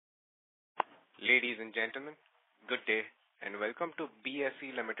Ladies and gentlemen, good day and welcome to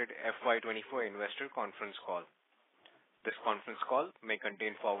BSE Limited FY24 Investor Conference Call. This conference call may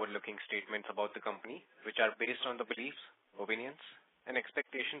contain forward-looking statements about the company which are based on the beliefs, opinions and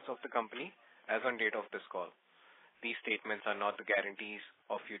expectations of the company as on date of this call. These statements are not the guarantees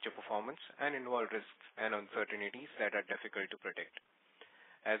of future performance and involve risks and uncertainties that are difficult to predict.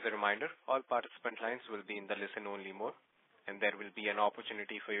 As a reminder, all participant lines will be in the listen-only mode, and there will be an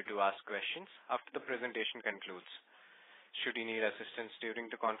opportunity for you to ask questions after the presentation concludes. Should you need assistance during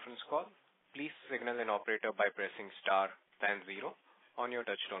the conference call, please signal an operator by pressing star then 0 on your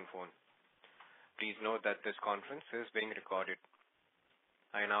touchtone phone. Please note that this conference is being recorded.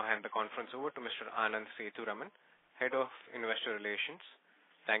 I now hand the conference over to Mr. Anand Sethuraman, Head of Investor Relations.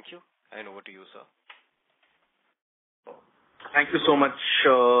 Thank you, and over to you, sir. Thank you so much,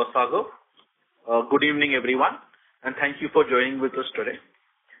 Sagar. Good evening, everyone, and thank you for joining with us today.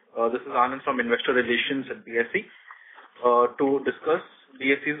 This is Anand from Investor Relations at BSE to discuss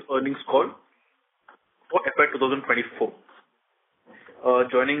BSE's earnings call for FY 2024.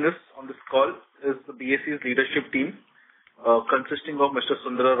 Joining us on this call is the BSE's leadership team, consisting of Mr.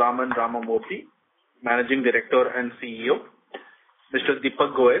 Sundararaman Ramamurthy, Managing Director and CEO, Mr.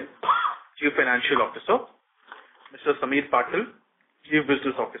 Deepak Goyal, Chief Financial Officer, Mr. Samir Patil, Chief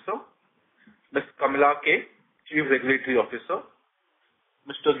Business Officer, Ms. Kamala K, Chief Regulatory Officer,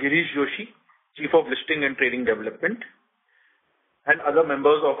 Mr. Girish Joshi, Chief of Listing and Trading Development, and other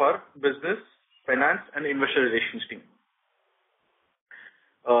members of our business, finance, and investor relations team.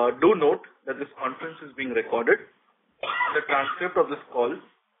 Do note that this conference is being recorded. The transcript of this call,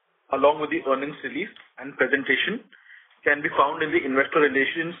 along with the earnings release and presentation, can be found in the investor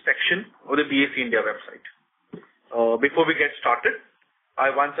relations section of the BSE India website. Before we get started,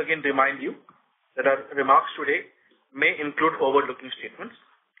 I once again remind you that our remarks today may include forward-looking statements.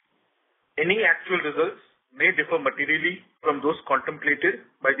 Any actual results may differ materially from those contemplated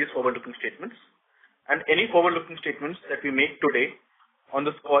by these forward-looking statements, and any forward-looking statements that we make today on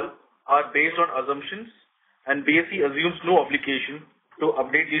this call are based on assumptions, and BSE assumes no obligation to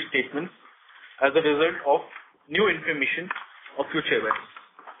update these statements as a result of new information or future events.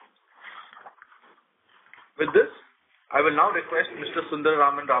 With this, I will now request Mr.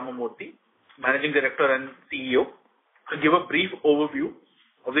 Sundararaman Ramamurthy, Managing Director and CEO, to give a brief overview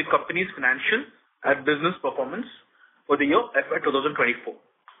of the company's financial and business performance for the year FY 2024.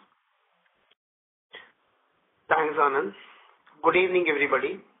 Thanks, Anand. Good evening,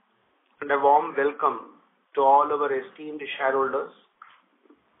 everybody, and a warm welcome to all our esteemed shareholders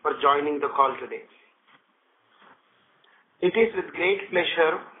for joining the call today. It is with great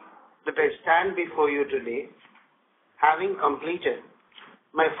pleasure that I stand before you today, having completed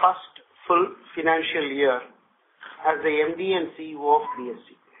my first full financial year as the MD and CEO of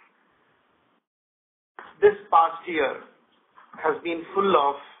BSE. This past year has been full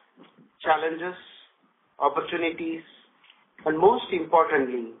of challenges, opportunities, and most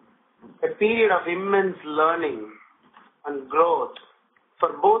importantly, a period of immense learning and growth for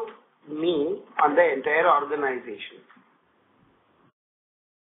both me and the entire organization.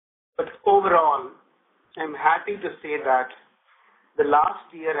 But overall, I'm happy to say that the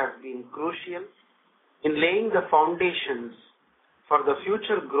last year has been crucial in laying the foundations for the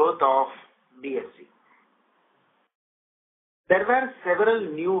future growth of BSE. There were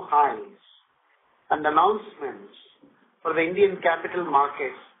several new highs and announcements for the Indian capital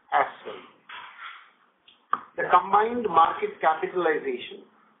markets as well. The combined market capitalization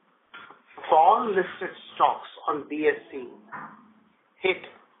of all listed stocks on BSE hit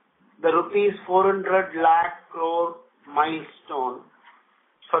the rupees 400 lakh crore milestone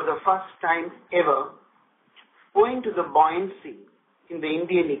for the first time ever, owing to the buoyancy in the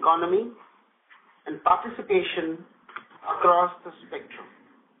Indian economy and participation across the spectrum.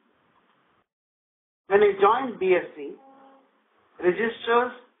 When I joined BSE,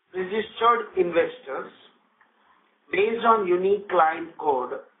 registered investors based on unique client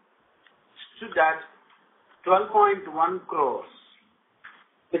code stood at 12.1 crores,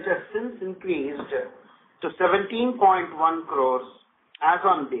 which has since increased to 17.1 crores as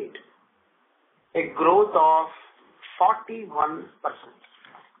on date, a growth of 41%.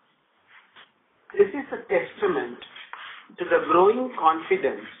 This is a testament to the growing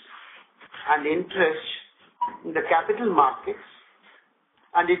confidence and interest in the capital markets,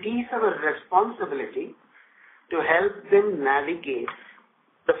 and it is our responsibility to help them navigate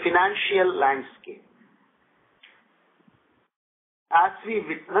the financial landscape. As we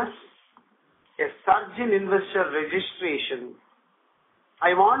witness a surge in investor registration,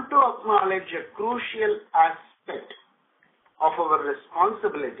 I want to acknowledge a crucial aspect of our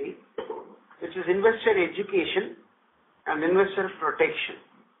responsibility, which which is investor education and investor protection.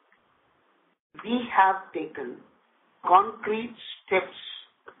 We have taken concrete steps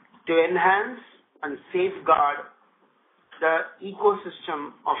to enhance and safeguard the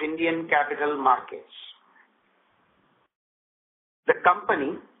ecosystem of Indian capital markets. The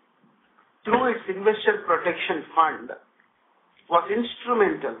company, through its Investor Protection Fund, was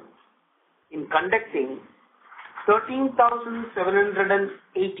instrumental in conducting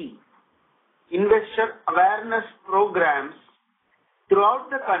 13,780 investor awareness programs throughout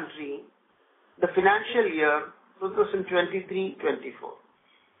the country the financial year 2023-24.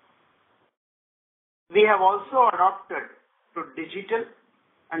 We have also adopted to digital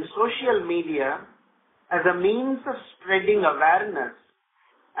and social media as a means of spreading awareness,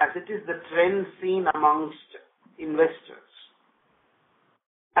 as it is the trend seen amongst investors.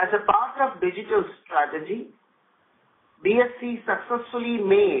 As a part of digital strategy, BSE successfully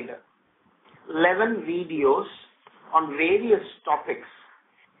made 11 videos on various topics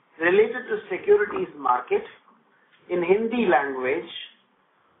related to securities market in Hindi language,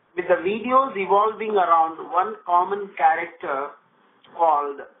 with the videos evolving around one common character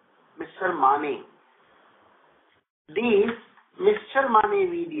called Mr. Mane. These Mr.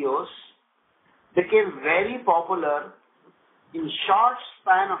 Mane videos became very popular in short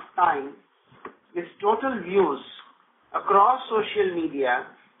span of time, with total views across social media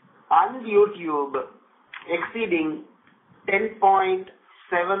and YouTube exceeding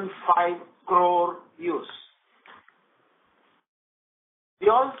 10.75 crore views. We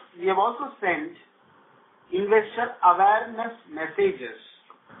have also sent investor awareness messages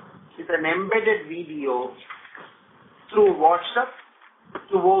with an embedded video through WhatsApp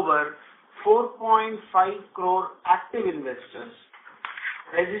to over 4.5 crore active investors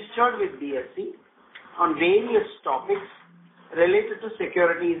registered with BSE on various topics related to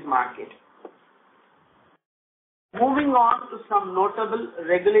securities market. Moving on to some notable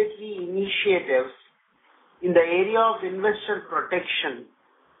regulatory initiatives in the area of investor protection,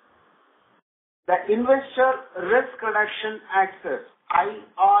 the Investor Risk Reduction Access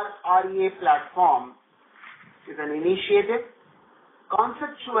IRRA platform is an initiative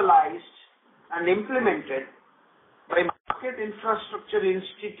conceptualized and implemented by market infrastructure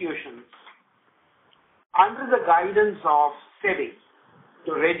institutions under the guidance of SEBI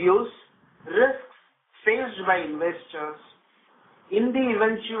to reduce risks faced by investors in the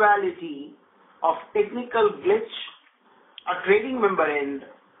eventuality of technical glitch or trading member end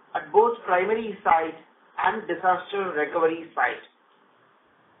at both primary site and disaster recovery site.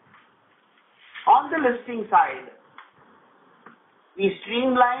 On the listing side, we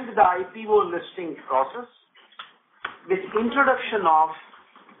streamlined the IPO listing process with introduction of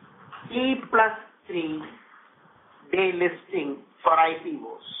T+3 day listing for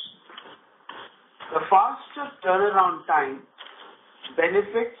IPOs. The faster turnaround time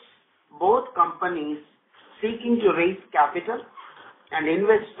benefits both companies seeking to raise capital and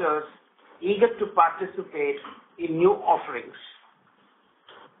investors eager to participate in new offerings.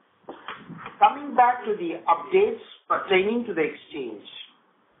 Coming back to the updates pertaining to the exchange,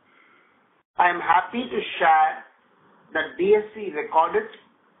 I am happy to share that BSE recorded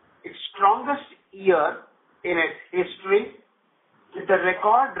its strongest year in its history with a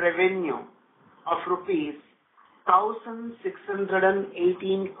record revenue of rupees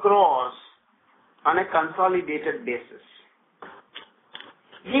 1,618 crores on a consolidated basis.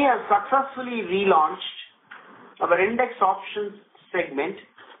 We have successfully relaunched our index options segment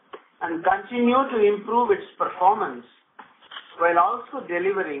and continue to improve its performance while also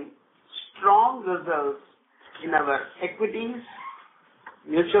delivering strong results in our equities,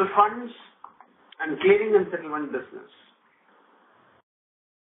 mutual funds, and clearing and settlement business.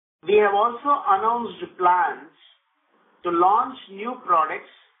 We have also announced plans to launch new products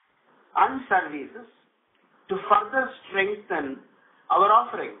and services to further strengthen our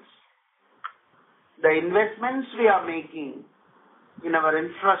offerings. The investments we are making in our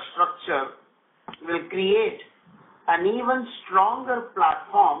infrastructure will create an even stronger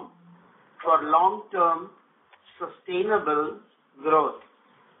platform for long-term sustainable growth.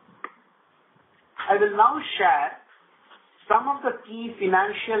 I will now share some of the key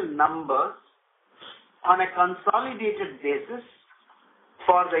financial numbers on a consolidated basis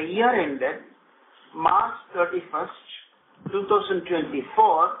for the year ended March 31st,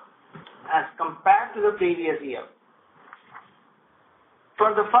 2024 as compared to the previous year.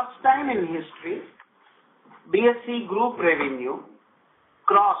 For the first time in history, BSE Group revenue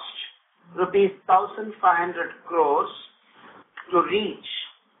crossed rupees 1,500 crores to reach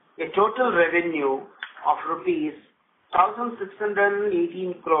a total revenue of rupees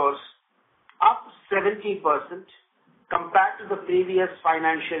 1,618 crores up 70% compared to the previous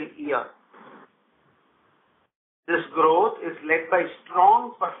financial year. This growth is led by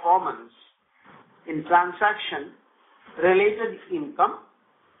strong performance in transaction-related income,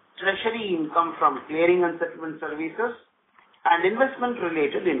 treasury income from clearing and settlement services, and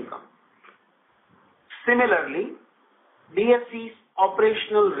investment-related income. Similarly, BSE's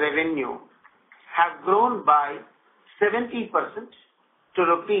operational revenue has grown by 70% to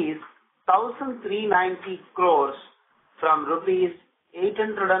rupees 1,390 crores from rupees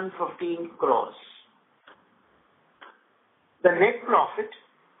 815 crores. The net profit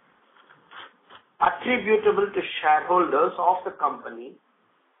attributable to shareholders of the company,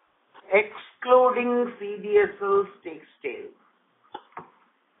 excluding CDSL stake sale,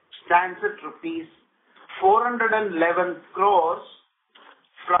 stands at rupees 411 crores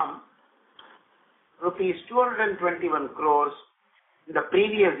from rupees 221 crores in the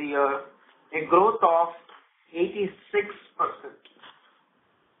previous year, a growth of 86%.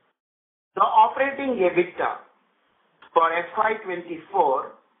 The operating EBITDA for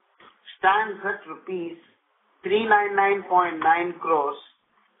FY24 stands at rupees 399.9 crores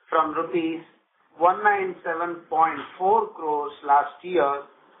from rupees 197.4 crores last year,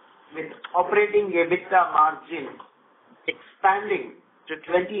 with operating EBITDA margin expanding to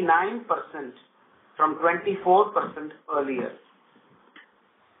 29% from 24% earlier.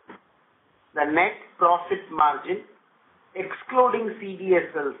 The net profit margin, excluding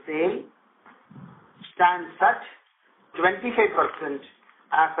CDSL sale, stands at 25%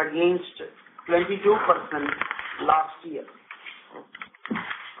 as against 22% last year.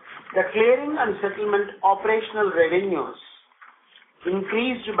 The clearing and settlement operational revenues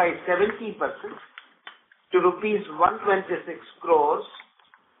increased by 70% to rupees 126 crores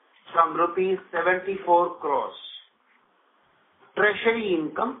from rupees 74 crores. Treasury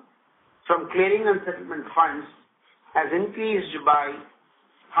income from clearing and settlement funds has increased by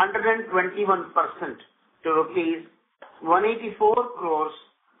 121% to rupees 184 crores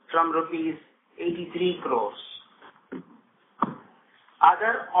from rupees 83 crores.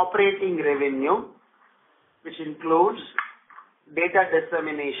 Other operating revenue, which includes data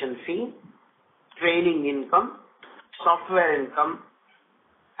dissemination fee, training income, software income,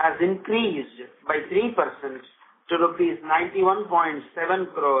 has increased by 3% to rupees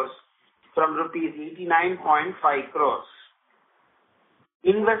 91.7 crores from rupees 89.5 crores.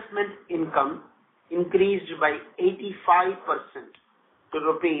 Investment income increased by 85% to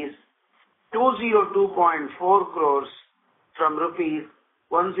rupees 202.4 crores from rupees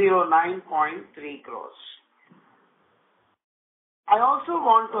 109.3 crores. I also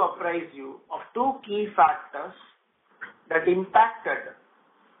want to apprise you of two key factors that impacted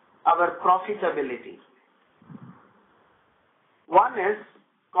our profitability. One is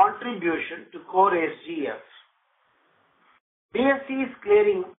contribution to core SGF. BSE's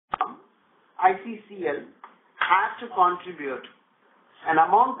clearing firm, ICCL, had to contribute an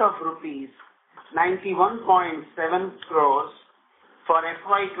amount of rupees 91.7 crores for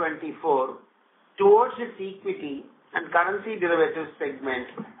FY24 towards its equity and currency derivatives segment,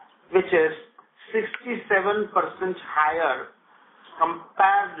 which is 67% higher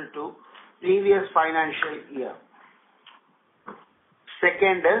compared to previous financial year.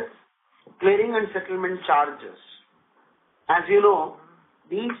 Second is clearing and settlement charges. As you know,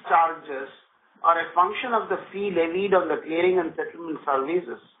 these charges are a function of the fee levied on the clearing and settlement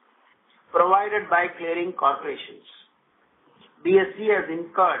services provided by clearing corporations. BSE has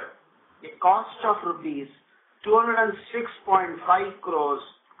incurred a cost of rupees 206.5 crores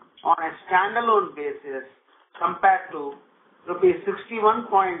on a standalone basis compared to rupees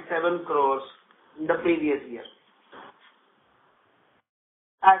 61.7 crores in the previous year.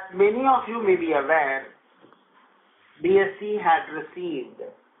 As many of you may be aware, BSE had received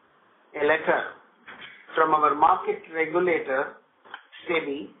a letter from our market regulator,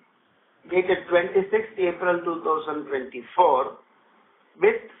 SEBI, dated 26th April 2024,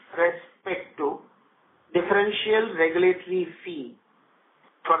 with respect to differential regulatory fee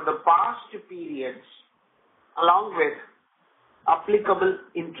for the past periods along with applicable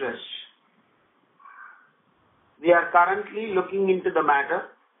interest. We are currently looking into the matter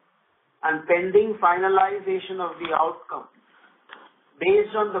and pending finalization of the outcome.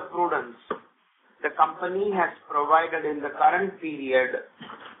 Based on the prudence, the company has provided in the current period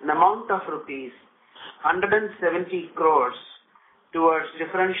an amount of rupees 170 crores towards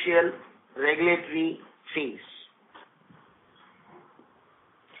differential regulatory fees.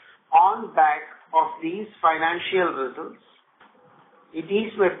 On back of these financial results, it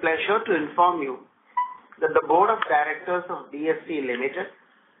is my pleasure to inform you that the Board of Directors of BSE Limited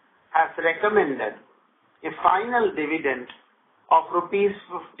has recommended a final dividend of rupees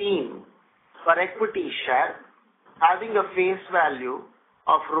 15 per equity share, having a face value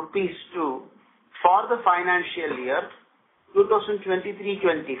of rupees 2 for the financial year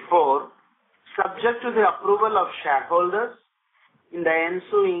 2023-24, subject to the approval of shareholders in the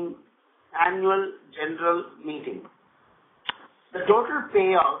ensuing annual general meeting. The total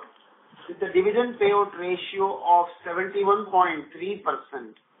payout with the dividend payout ratio of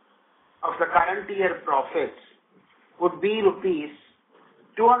 71.3% of the current year profits would be rupees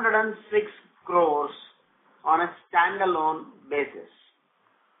 206 crores on a standalone basis.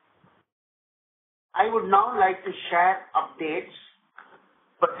 I would now like to share updates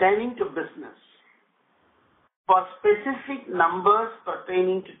pertaining to business. For specific numbers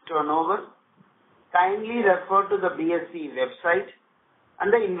pertaining to turnover, kindly refer to the BSE website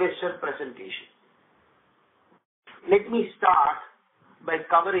and the investor presentation. Let me start by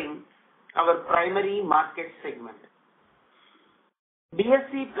covering our primary market segment.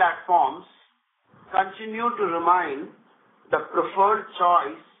 BSE platforms continue to remain the preferred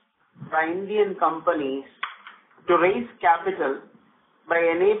choice by Indian companies to raise capital by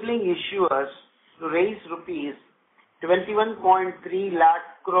enabling issuers to raise rupees 21.3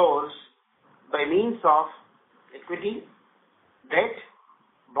 lakh crores by means of equity, debt,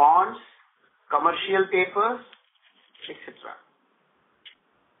 bonds, commercial papers, etc.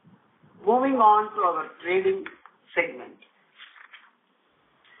 Moving on to our trading segment.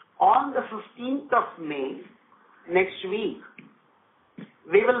 On the 15th of May, next week,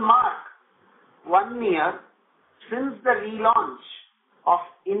 we will mark 1 year since the relaunch of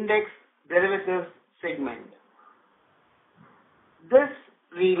index derivatives segment. This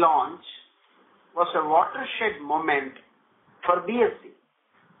relaunch was a watershed moment for BSE,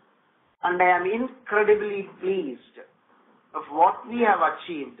 and I am incredibly pleased of what we have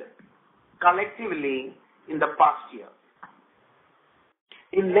achieved collectively in the past year.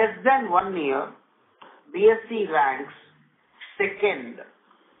 In less than 1 year, BSE ranks second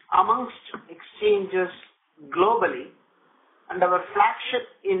amongst exchanges globally, and our flagship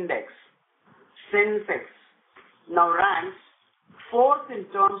index, Sensex, now ranks fourth in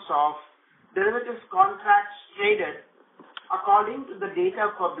terms of derivatives contracts traded according to the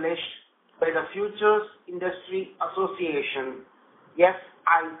data published by the Futures Industry Association,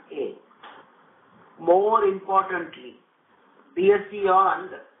 FIA. More importantly, BSE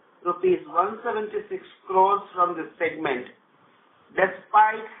earned rupees 176 crores from this segment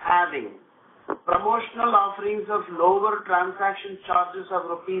despite having promotional offerings of lower transaction charges of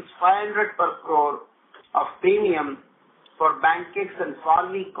rupees 500 per crore of premium for BankEx and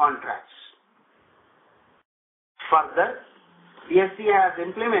Farley contracts. Further, BSE has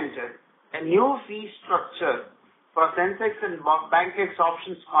implemented a new fee structure for Sensex and BankEx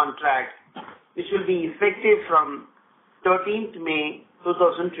options contract, which will be effective from 13th May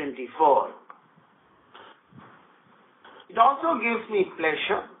 2024. It also gives me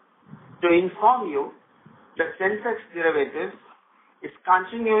pleasure to inform you that Sensex derivatives is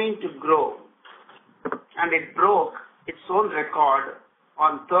continuing to grow, and it broke its own record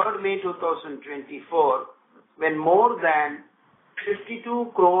on 3rd May 2024 when more than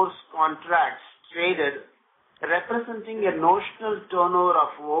 52 crores contracts traded, representing a notional turnover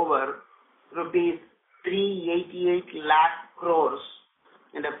of over rupees 388 lakh crores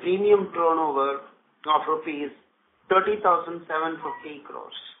and a premium turnover of rupees 30,750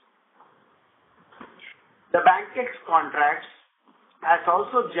 crores. The BankEx contracts has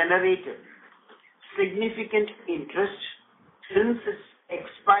also generated significant interest since its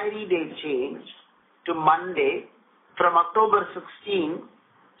expiry date changed to Monday from October 16,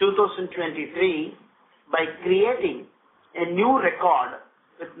 2023 by creating a new record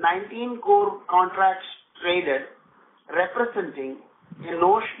with 19 core contracts traded representing a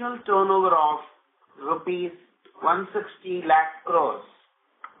notional turnover of rupees 160 lakh crores.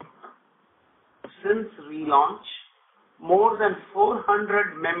 Since relaunch, more than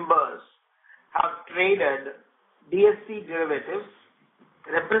 400 members have traded BSE derivatives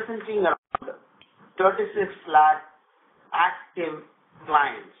representing around 36 lakh active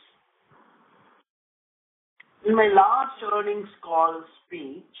clients. In my last earnings call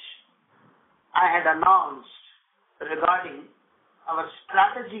speech, I had announced regarding our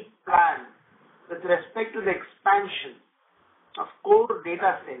strategic plan with respect to the expansion of core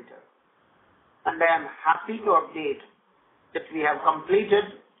data center, and I am happy to update that we have completed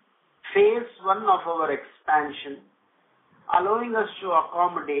phase 1 of our expansion, allowing us to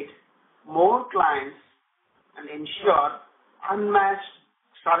accommodate more clients and ensure unmatched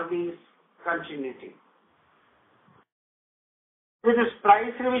service continuity. With this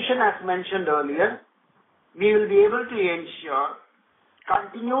price revision, as mentioned earlier, we will be able to ensure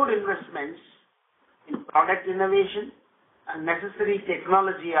continued investments in product innovation and necessary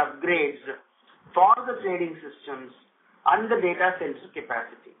technology upgrades for the trading systems and the data center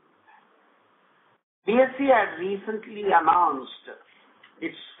capacity. BSE had recently announced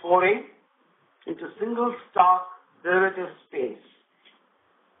its foray into single stock derivative space.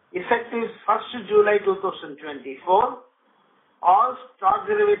 Effective 1st July 2024, all stock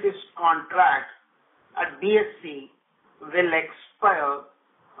derivatives contracts at BSE will expire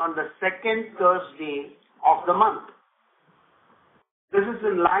on the second Thursday of the month. This is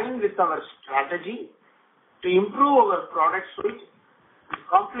in line with our strategy to improve our product suite and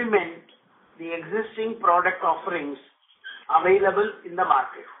complement the existing product offerings available in the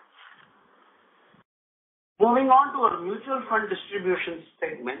market. Moving on to our mutual fund distribution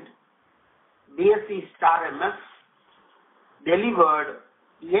segment, BSE Star MF delivered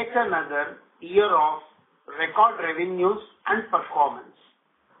yet another year of record revenues and performance,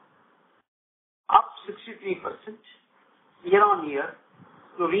 up 63% year-on-year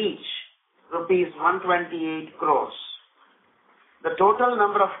to reach rupees 128 crores. The total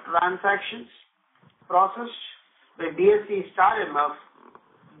number of transactions processed by BSE Star MF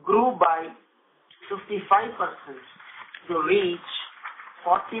grew by 55% to reach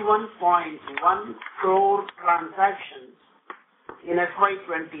 41.1 crore transactions in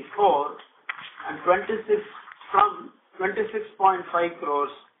FY24 and 26.5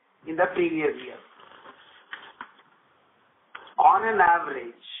 crores in the previous year. On an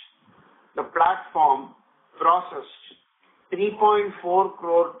average, the platform processed 3.4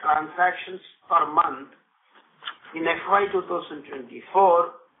 crore transactions per month in FY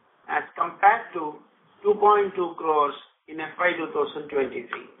 2024 as compared to 2.2 crores in FY 2023.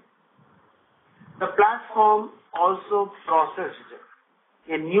 The platform also processed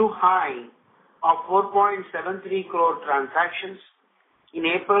a new high of 4.73 crore transactions in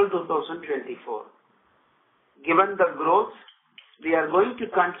April 2024. Given the growth, we are going to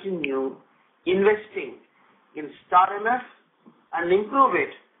continue investing in Star MF and improve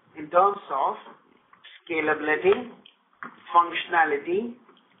it in terms of scalability, functionality,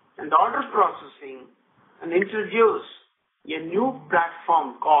 and order processing, and introduce a new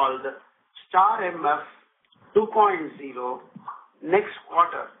platform called Star MF 2.0 next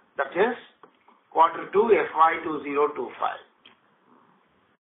quarter, that is Q2 FY 2025.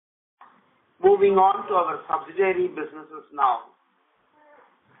 Moving on to our subsidiary businesses now.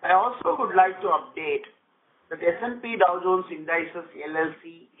 I also would like to update that S&P Dow Jones Indices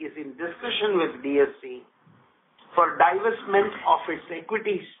LLC is in discussion with BSE for divestment of its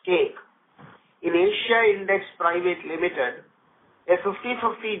equity stake in Asia Index Private Limited, a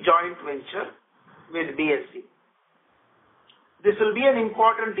 50-50 joint venture with BSE. This will be an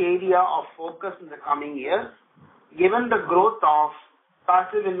important area of focus in the coming year, given the growth of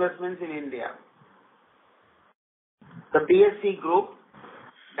passive investments in India. The BSE Group,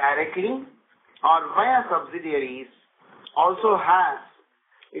 directly or via subsidiaries, also has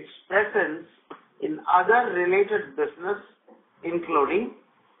its presence in other related business, including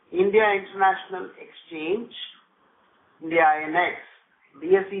India International Exchange, India INX,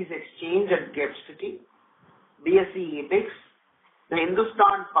 BSE's exchange at GATE City, BSE EBIX, the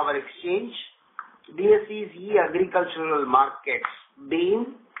Hindustan Power Exchange, BSE's e-agricultural markets,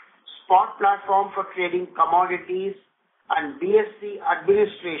 BEAM, spot platform for trading commodities, and BSE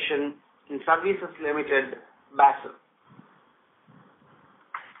Administration and Services Limited, Basel.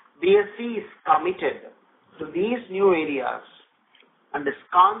 BSE is committed to these new areas and is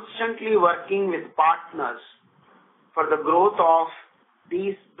constantly working with partners for the growth of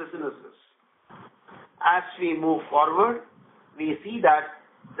these businesses. As we move forward, we see that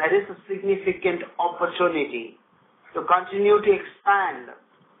there is a significant opportunity to continue to expand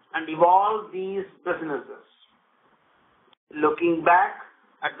and evolve these businesses. Looking back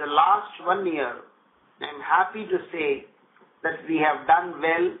at the last 1 year, I am happy to say that we have done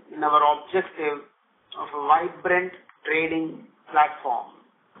well in our objective of a vibrant trading platform.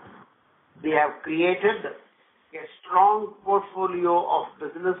 We have created a strong portfolio of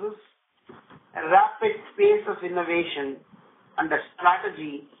businesses, a rapid pace of innovation, and a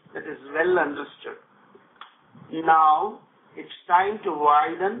strategy that is well understood. Now, it's time to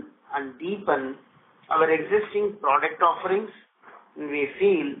widen and deepen our existing product offerings, and we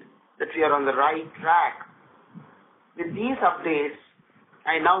feel that we are on the right track. With these updates,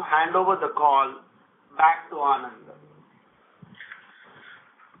 I now hand over the call back to Anand.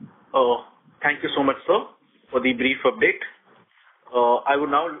 Thank you so much, sir, for the brief update. I would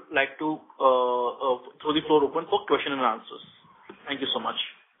now like to throw the floor open for question and answers. Thank you so much.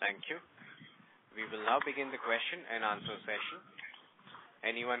 Thank you. We will now begin the question and answer session.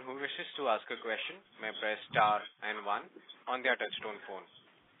 Anyone who wishes to ask a question may press star and 1 on their touchtone phone.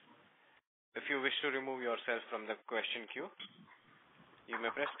 If you wish to remove yourself from the question queue, you may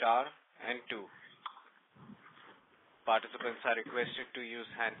press star and 2. Participants are requested to use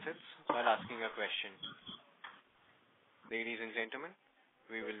handsets while asking a question. Ladies and gentlemen,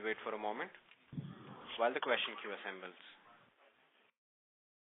 we will wait for a moment while the question queue assembles.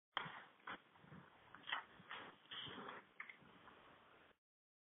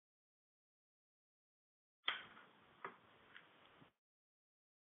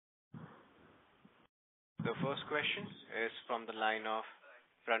 The first question is from the line of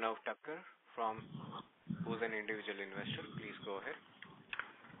Pranav Thakkar who's an individual investor. Please go ahead.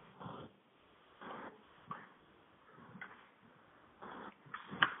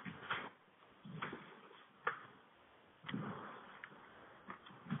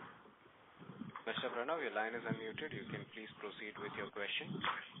 Mr. Pranav, your line is unmuted. You can please proceed with your question.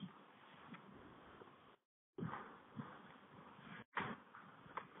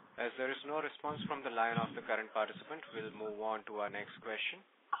 As there is no response from the line of the current participant, we'll move on to our next question.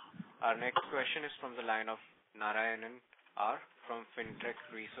 Our next question is from the line of Narayanan R. from Fintech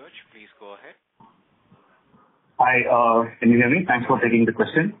Research. Please go ahead. Hi, can you hear me? Thanks for taking the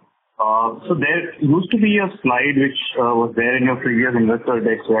question. So there used to be a slide which was there in your previous investor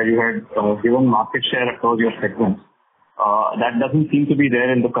decks where you had given market share across your segments. That doesn't seem to be there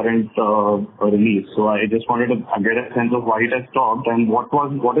in the current release. So I just wanted to get a sense of why it has stopped and what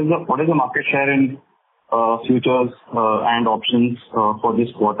is the market share in futures and options for this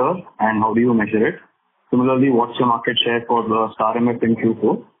quarter, and how do you measure it? Similarly, what's your market share for the Star MF in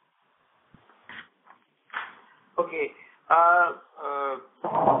Q4? Okay.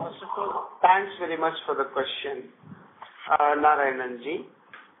 First of all, thanks very much for the question, Narayananji.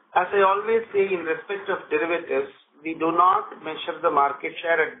 As I always say, in respect of derivatives, we do not measure the market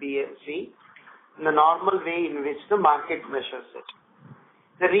share at BSE in the normal way in which the market measures it.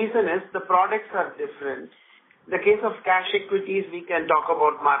 The reason is the products are different. In the case of cash equities, we can talk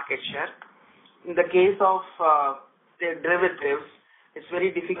about market share. In the case of the derivatives, it's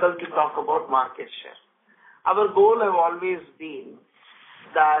very difficult to talk about market share. Our goal have always been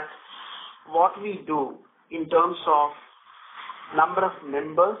that what we do in terms of number of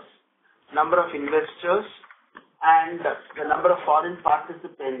members, number of investors, and the number of foreign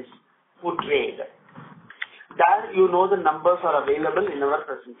participants who trade. There, the numbers are available in our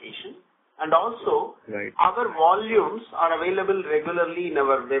presentation. And also, Our volumes are available regularly in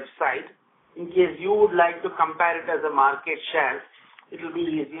our website. In case you would like to compare it as a market share, it will be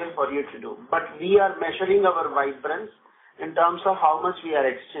easier for you to do. But we are measuring our vibrance in terms of how much we are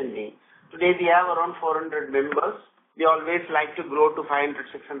extending. Today, we have around 400 members. We always like to grow to 500,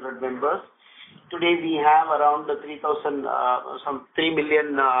 600 members. Today we have around 3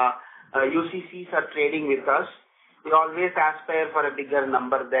 million UCCs are trading with us. We always aspire for a bigger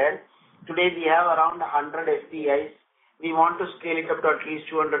number there. Today we have around 100 FPIs. We want to scale it up to at least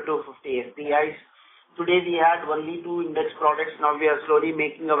 200 to 250 FPIs. Today we had only 2 index products. Now we are slowly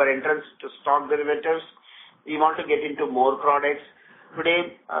making our entrance to stock derivatives. We want to get into more products.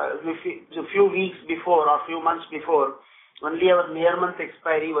 Today, a few weeks before or few months before, only our near month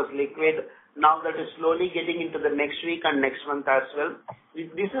expiry was liquid. Now that is slowly getting into the next week and next month as well.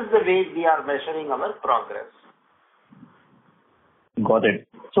 This is the way we are measuring our progress. Got it.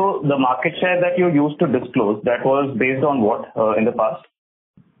 So the market share that you used to disclose, that was based on what in the past?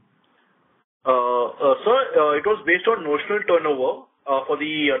 Sir, it was based on notional turnover for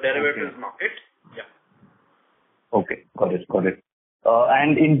the derivatives market. Yeah. Okay, got it.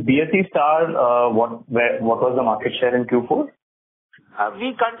 And in BSE Star, what was the market share in Q4?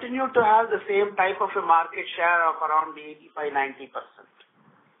 We continue to have the same type of a market share of around 85-90%.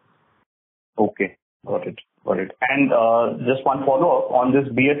 Okay, got it. And just one follow-up on this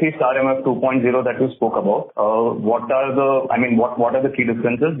BSE Star MF 2.0 that you spoke about. What are the key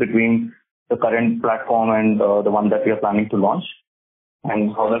differences between the current platform and the one that we are planning to launch?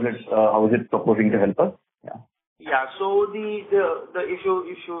 And how is it proposing to help us? Yeah. So if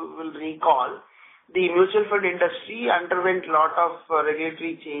you will recall, the mutual fund industry underwent a lot of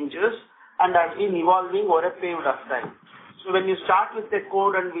regulatory changes and has been evolving over a period of time. So when you start with the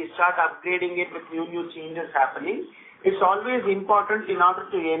code and we start upgrading it with new changes happening, it's always important in order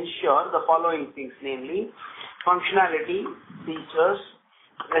to ensure the following things, namely functionality, features,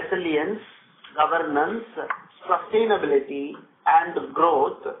 resilience, governance, sustainability, and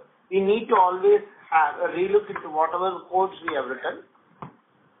growth. We need to always have a relook into whatever codes we have written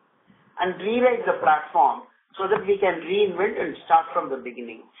and rewrite the platform so that we can reinvent and start from the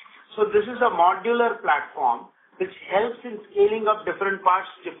beginning. So this is a modular platform which helps in scaling up different parts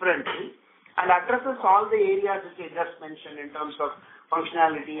differently and addresses all the areas which I just mentioned in terms of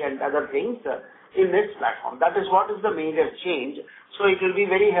functionality and other things in this platform. That is what is the major change. So it will be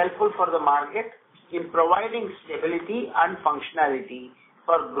very helpful for the market in providing stability and functionality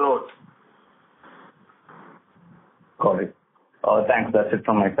for growth. Got it. Thanks. That's it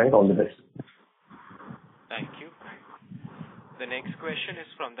from my side. All the best. Thank you. The next question is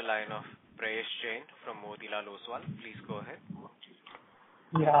from the line of Prayesh Jain from Motilal Oswal. Please go ahead.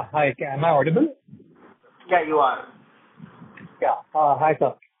 Yeah. Hi. Am I audible? Yeah, you are. Yeah. Hi,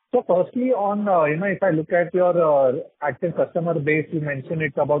 sir. So firstly, on, if I look at your active customer base, you mentioned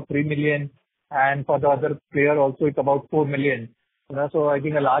it's about 3 million, and for the other player also it's about 4 million. So I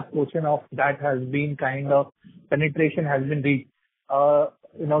think a large portion of that has been kind of penetration has been reached.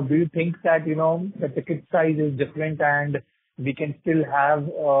 Do you think that, the ticket size is different and we can still have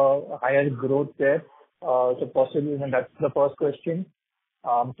higher growth there? So possibly, that's the first question.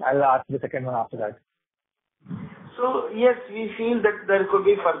 I'll ask the second one after that. So yes, we feel that there could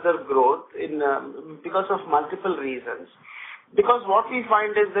be further growth in because of multiple reasons. Because what we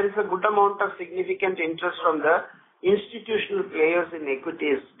find is there is a good amount of significant interest from the institutional players in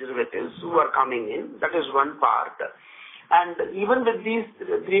equities derivatives who are coming in. That is one part. And even with these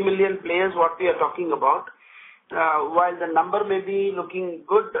 3 million players, what we are talking about, while the number may be looking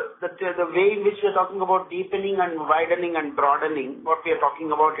good, the way in which we are talking about deepening and widening and broadening, what we are talking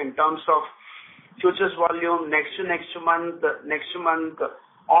about in terms of futures volume, next month,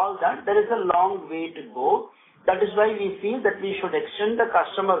 all that, there is a long way to go. That is why we feel that we should extend the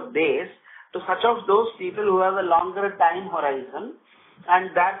customer base to such of those people who have a longer time horizon,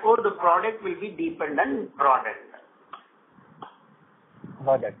 and therefore the product will be deepened and broadened.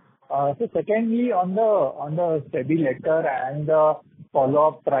 Got it. So secondly, on the SEBI letter and the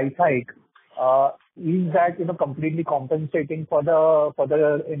follow-up price hike, is that completely compensating for the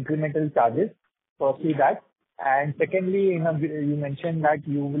incremental charges? Firstly, that, and secondly, you mentioned that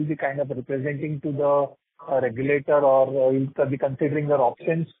you will be kind of representing to the regulator, or you'll be considering your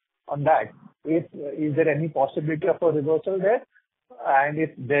options on that. Is there any possibility of a reversal there? And if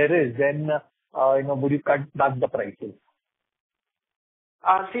there is, then would you cut back the prices?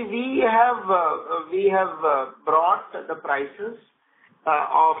 See, we have brought the prices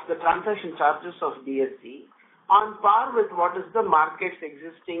of the transaction charges of BSE on par with what is the market's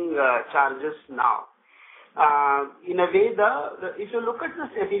existing charges now. In a way, if you look at the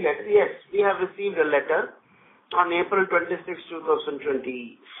SEBI letter, yes, we have received a letter on April 26,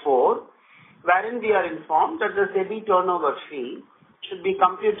 2024, wherein we are informed that the SEBI turnover fee should be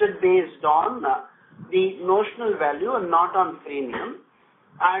computed based on the notional value and not on premium.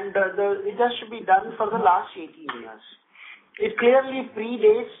 And it has to be done for the last 18 years. It clearly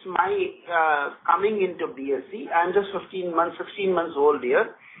predates my coming into BSE. I'm just 16 months old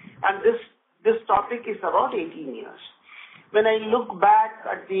here, and this topic is about 18 years. When I look back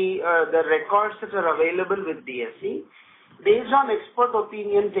at the records that are available with BSE, based on expert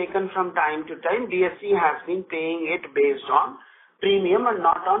opinion taken from time to time, BSE has been paying it based on premium and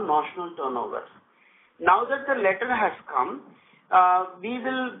not on notional turnover. Now that the letter has come, we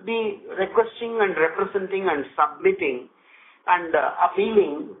will be requesting and representing and submitting and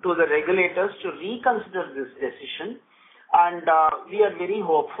appealing to the regulators to reconsider this decision, and we are very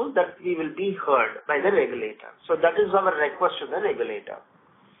hopeful that we will be heard by the regulator. So that is our request to the regulator.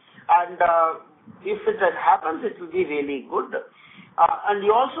 And if it happens, it will be really good. And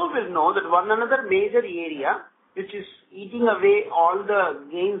you also will know that one another major area which is eating away all the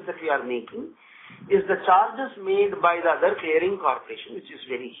gains that we are making is the charges made by the other clearing corporation, which is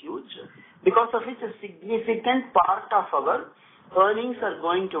very huge, because of which a significant part of our earnings are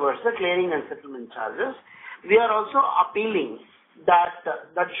going towards the clearing and settlement charges. We are also appealing that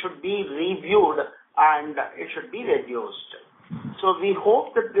should be reviewed and it should be reduced. So we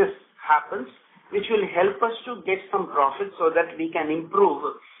hope that this happens, which will help us to get some profit so that we can improve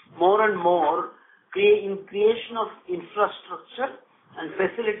more and more in creation of infrastructure and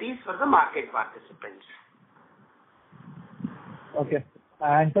facilities for the market participants. Okay.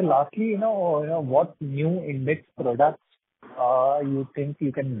 And so lastly, what new index products you think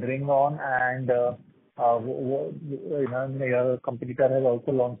you can bring on, and your competitor has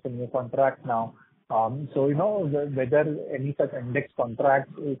also launched a new contract now. So whether any such index contract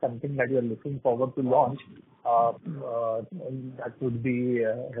is something that you are looking forward to launch, that would be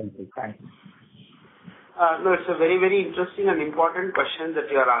helpful. Thanks. No, it's a very, very interesting and important question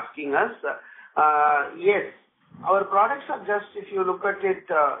that you are asking us. Yes, our products are just, if you look at it,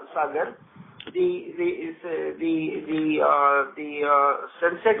 Sagar, the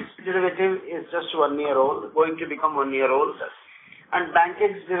Sensex derivative is just 1 year old, going to become 1 year old, and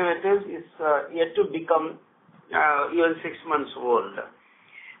Bankex derivative is yet to become even 6 months old.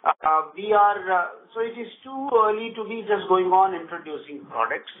 So it is too early to be just going on introducing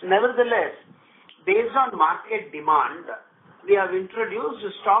products. Nevertheless, based on market demand, we have introduced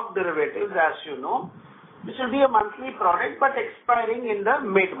stock derivatives, as you know, which will be a monthly product but expiring in the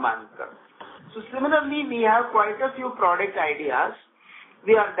mid-month. So similarly, we have quite a few product ideas.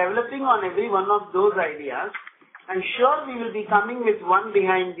 We are developing on every one of those ideas, and sure we will be coming with one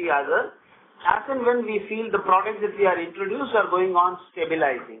behind the other as and when we feel the products that we are introduced are going on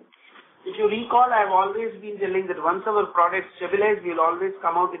stabilizing. If you recall, I have always been telling that once our products stabilize, we will always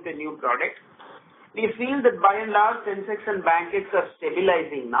come out with a new product. We feel that by and large, Sensex and Bankex are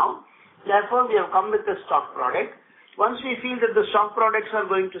stabilizing now. Therefore, we have come with a stock product. Once we feel that the stock products are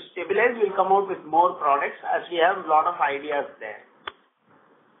going to stabilize, we'll come out with more products as we have a lot of ideas there.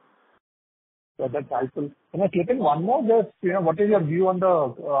 So that's helpful. Can I slip in one more? Just, what is your view on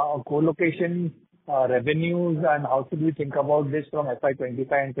the co-location revenues, and how should we think about this from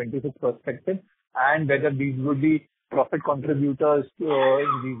FY25 and 26 perspective, and whether these would be profit contributors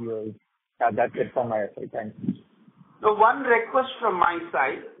in these years? That's it from my side. Thanks. So one request from my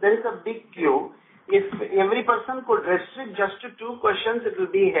side, there is a big queue. If every person could restrict just to 2 questions, it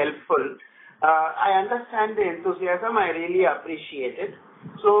will be helpful. I understand the enthusiasm. I really appreciate it.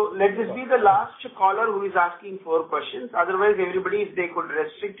 So let this be the last caller who is asking 4 questions. Otherwise, everybody, if they could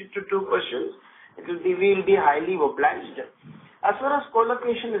restrict it to 2 questions, we will be highly obliged. As far as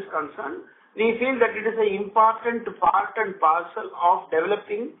co-location is concerned, we feel that it is an important part and parcel of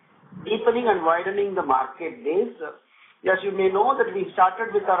developing, deepening and widening the market base. As you may know that we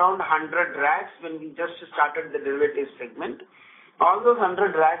started with around 100 racks when we just started the derivatives segment. All those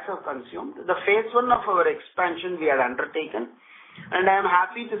 100 racks are consumed. The phase 1 of our expansion we had undertaken, and I am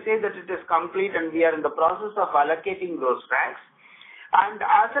happy to say that it is complete and we are in the process of allocating those racks. And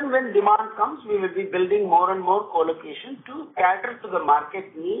as and when demand comes, we will be building more and more co-location to cater to the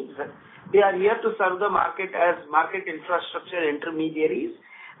market needs. We are here to serve the market as market infrastructure intermediaries.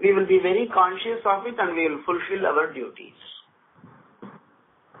 We will be very conscious of it and we will fulfill our duties.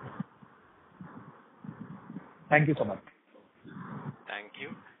 Thank you so much. Thank you.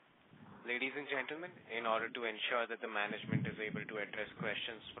 Ladies and gentlemen, in order to ensure that the management is able to address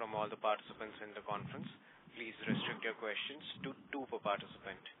questions from all the participants in the conference, please restrict your questions to 2 per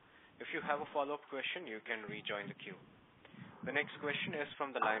participant. If you have a follow-up question, you can rejoin the queue. The next question is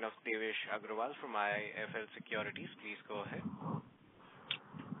from the line of Devesh Agrawal from IIFL Securities. Please go ahead.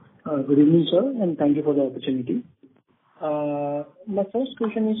 Good evening, sir, and thank you for the opportunity. My first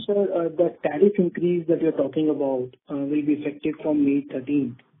question is, sir, the tariff increase that you're talking about will be effective from May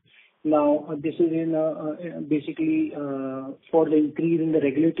 13th. Now, this is basically for the increase in the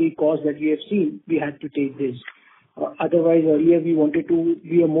regulatory cost that we have seen, we had to take this. Otherwise, earlier we wanted to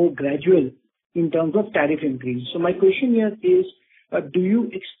be a more gradual in terms of tariff increase. So my question here is, do you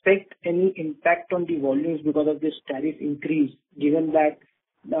expect any impact on the volumes because of this tariff increase, given that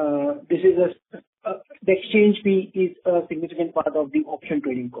this is the exchange fee is a significant part of the option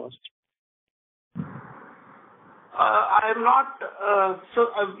trading cost? I am not,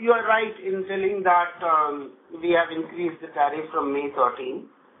 you are right in telling that we have increased the tariff from May 13.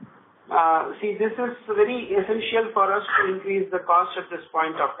 See, this is very essential for us to increase the cost at this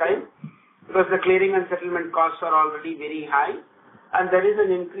point of time because the clearing and settlement costs are already very high and there is an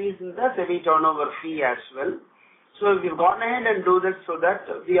increase in the SEBI turnover fee as well. So we've gone ahead and do this so that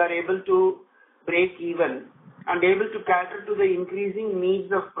we are able to break even and able to cater to the increasing needs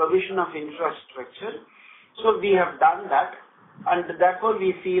of provision of infrastructure. So we have done that, and therefore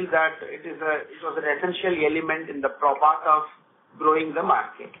we feel that it was an essential element in the part of growing the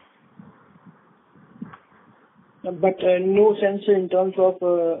market. But no sense in terms of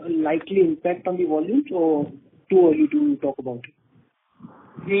likely impact on the volumes, or too early to talk about it?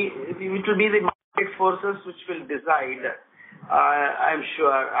 It will be the market forces which will decide. I'm sure.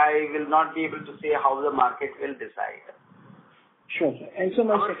 I will not be able to say how the market will decide. Sure. And so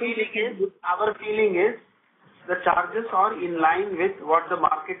our feeling is the charges are in line with what the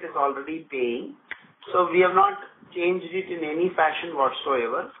market is already paying. So we have not changed it in any fashion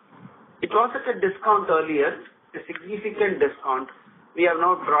whatsoever. It was at a discount earlier, a significant discount. We have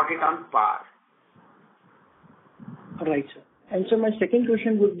now brought it on par. Right, sir. And so my second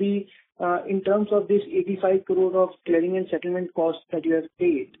question would be, in terms of this 85 crore of clearing and settlement costs that you have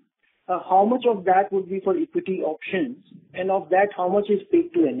paid, how much of that would be for equity options, and of that, how much is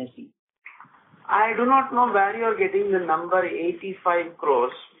paid to NSE? I do not know where you are getting the number 85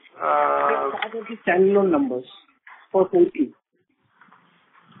 crores. Part of the standalone numbers for 4Q.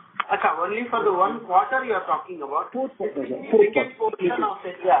 Only for the one quarter you are talking about. Fourth quarter. Significant portion of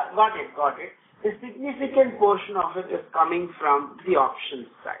it. Yeah, got it. A significant portion of it is coming from the options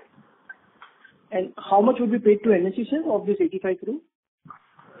side. And how much would be paid to NSE, sir, of this 85 crore?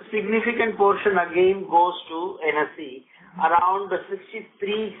 Significant portion again goes to NSE. Around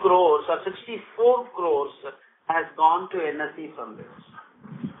 63 crores or 64 crores has gone to NSE from this.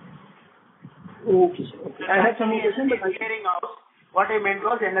 Okay, sir. Okay. I had some more questions, but clearing house. What I meant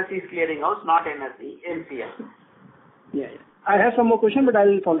was NSE's clearing house, not NSE, NCL. Yeah. I have some more questions, but I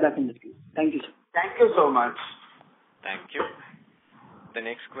will fall back in the queue. Thank you, sir. Thank you so much. Thank you. The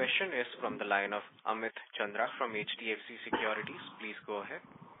next question is from the line of Amit Chandra from HDFC Securities. Please go ahead.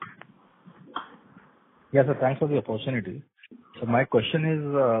 Yes, sir. Thanks for the opportunity. So my question is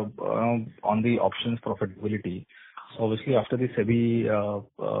on the options profitability. So obviously after the SEBI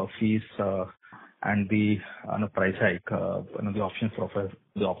fees and the price hike, the options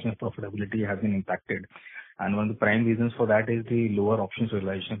profitability has been impacted. And one of the prime reasons for that is the lower options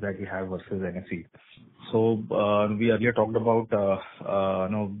realization that we have versus NSE. So we earlier talked about the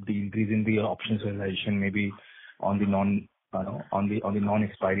increase in the options realization maybe on the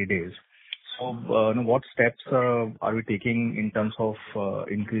non-expiry days. So what steps are we taking in terms of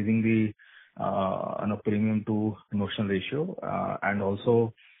increasing the premium to notional ratio? And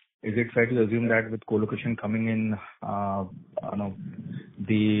also, is it fair to assume that with co-location coming in,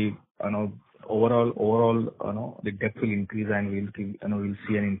 the overall the depth will increase and we'll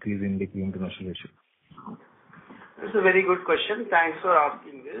see an increase in the premium to notional ratio? That's a very good question. Thanks for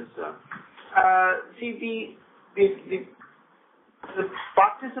asking this. The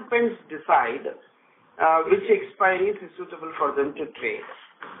participants decide which expiries is suitable for them to trade.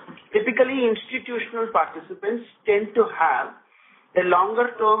 Typically, institutional participants tend to have a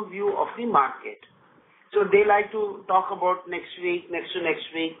longer term view of the market. So they like to talk about next week, next to next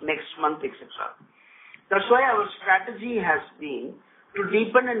week, next month, etc. That's why our strategy has been to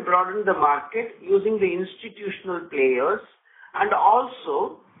deepen and broaden the market using the institutional players, and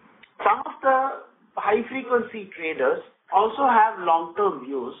also some of the high frequency traders also have long-term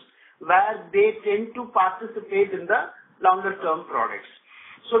views where they tend to participate in the longer-term products.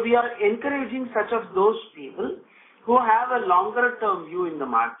 So we are encouraging such of those people who have a longer-term view in the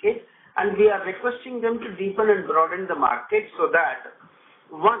market, and we are requesting them to deepen and broaden the market so that,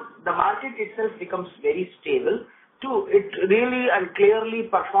 one, the market itself becomes very stable. Two, it really and clearly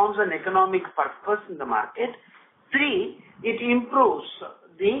performs an economic purpose in the market. Three, it improves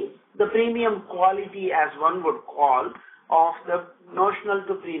the premium quality, as one would call, of the notional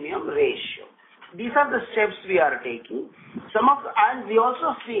to premium ratio. These are the steps we are taking. And we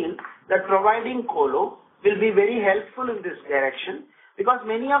also feel that providing colo will be very helpful in this direction, because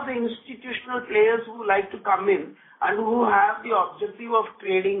many of the institutional players who like to come in and who have the objective of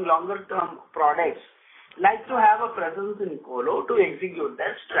trading longer term products like to have a presence in colo to execute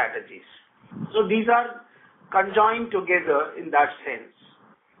their strategies. So these are conjoined together in that sense.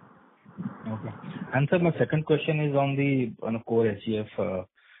 Okay. And sir, my second question is on the core SGF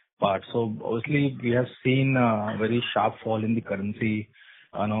part. So obviously we have seen a very sharp fall in the currency,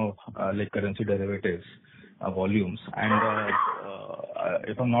 like currency derivatives volumes. And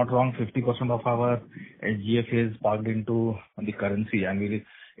if I'm not wrong, 50% of our SGF is parked into the currency, and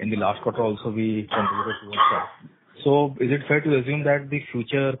in the last quarter also we contributed towards that. So is it fair to assume that the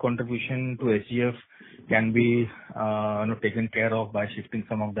future contribution to SGF can be taken care of by shifting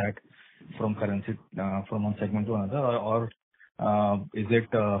some of that from currency from one segment to another, or is it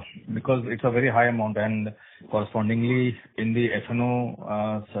because it's a very high amount, and correspondingly in the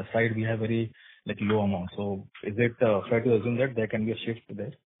F&O side we have very low amount. So is it fair to assume that there can be a shift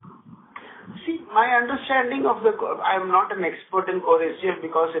there? See, my understanding of I am not an expert in core SGF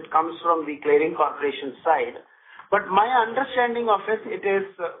because it comes from the clearing corporation side. But my understanding of it is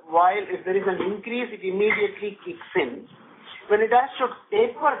while if there is an increase, it immediately kicks in. When it has to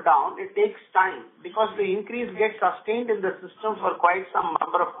taper down, it takes time because the increase gets sustained in the system for quite some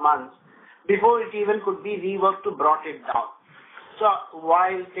number of months before it even could be reworked to brought it down. So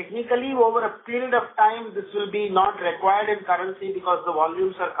while technically over a period of time this will be not required in currency because the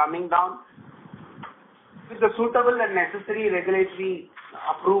volumes are coming down, with the suitable and necessary regulatory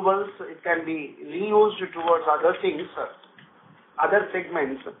approvals, it can be reused towards other things, other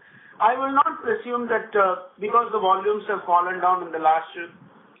segments. I will not presume that because the volumes have fallen down in the last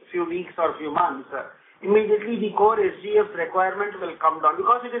few weeks or few months, immediately the core SGF requirement will come down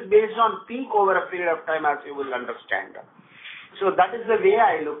because it is based on peak over a period of time, as you will understand. So that is the way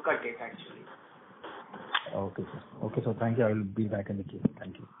I look at it actually. Okay, sir. Okay, so thank you. I will be back in the queue.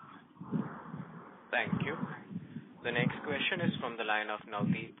 Thank you. Thank you. The next question is from the line of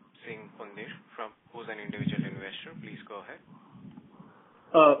Navdeep Singh Pundir, who's an individual investor. Please go ahead.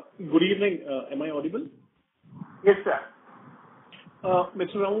 Good evening. Am I audible? Yes, sir.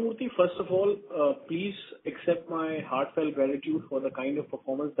 Mr. Ramamurthy, first of all, please accept my heartfelt gratitude for the kind of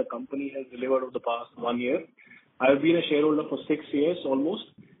performance the company has delivered over the past 1 year. I've been a shareholder for 6 years almost,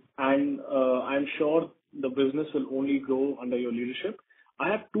 and I'm sure the business will only grow under your leadership. I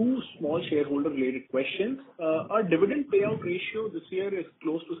have 2 small shareholder-related questions. Our dividend payout ratio this year is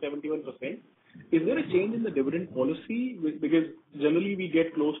close to 71%. Is there a change in the dividend policy? Because generally we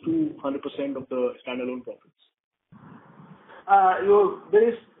get close to 100% of the standalone profits.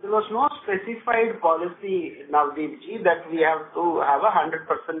 There was no specified policy, Navdeepji, that we have to have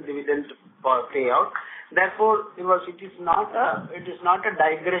 100% dividend payout. Therefore, it is not a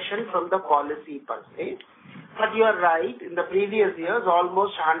digression from the policy per se. But you are right. In the previous years,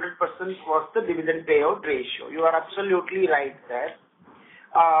 almost 100% was the dividend payout ratio. You are absolutely right there.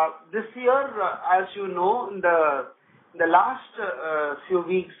 This year, as you know, in the last few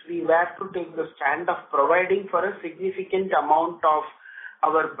weeks, we were to take the stand of providing for a significant amount of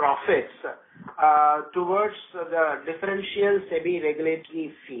our profits towards the differential SEBI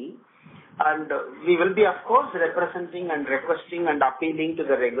regulatory fee. And we will be, of course, representing and requesting and appealing to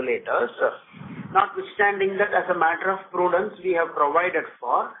the regulators. Notwithstanding that, as a matter of prudence, we have provided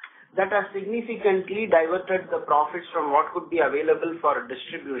for that has significantly diverted the profits from what could be available for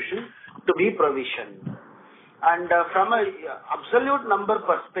distribution to be provisioned. And from an absolute number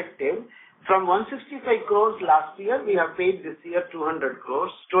perspective, from 165 crores last year, we have paid this year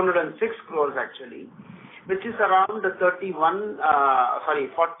 206 crores actually, which is around 41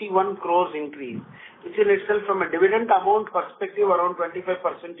 crores increase, which in itself from a dividend amount perspective around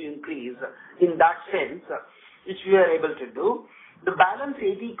 25% increase in that sense, which we are able to do. The balance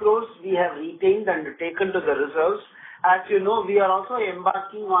 80 crores we have retained and taken to the reserves. As you know, we are also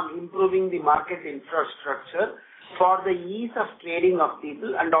embarking on improving the market infrastructure for the ease of trading of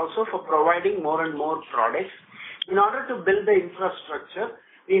people and also for providing more and more products. In order to build the infrastructure,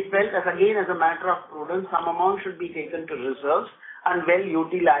 we felt as a matter of prudence, some amount should be taken to reserves and well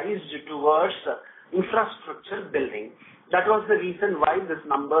utilized towards infrastructure building. That was the reason why these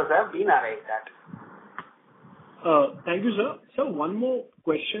numbers have been arrived at. Thank you, sir. Sir, one more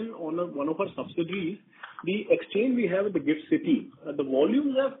question on one of our subsidiaries. The exchange we have at the GIFT City, the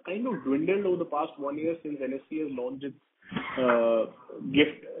volumes have kind of dwindled over the past 1 year since NSE has launched its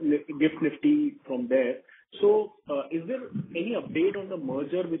GIFT Nifty from there. So, is there any update on the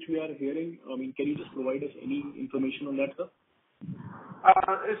merger which we are hearing? I mean, can you just provide us any information on that, sir?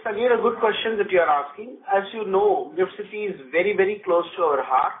 It's again a good question that you are asking. As you know, GIFT City is very, very close to our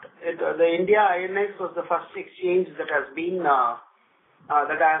heart. The India INX was the first exchange that has been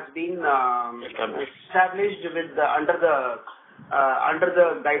established with under the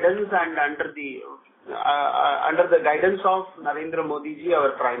guidance and under the guidance of Narendra Modi ji,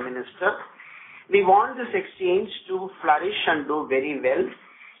 our Prime Minister. We want this exchange to flourish and do very well.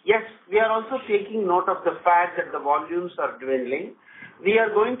 Yes, we are also taking note of the fact that the volumes are dwindling. We are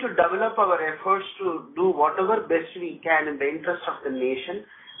going to develop our efforts to do whatever best we can in the interest of the nation,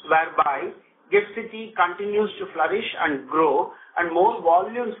 whereby GIFT City continues to flourish and grow, and more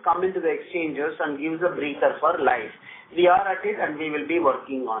volumes come into the exchanges and gives a breather for life. We are at it and we will be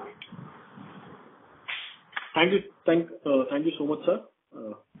working on it. Thank you. Thank you so much, sir.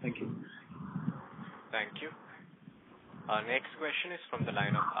 Thank you. Thank you. Our next question is from the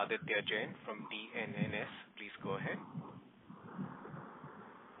line of Aditya Jain from DNNS. Please go ahead.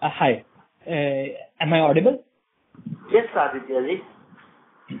 Hi. Am I audible? Yes, Aditya ji.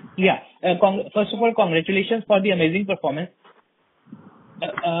 Yeah. First of all, congratulations for the amazing performance.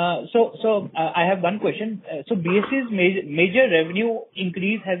 So I have one question. So BSE's major revenue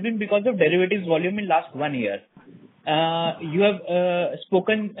increase has been because of derivatives volume in last 1 year. You have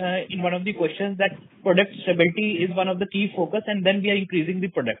spoken in one of the questions that product stability is one of the key focus, and then we are increasing the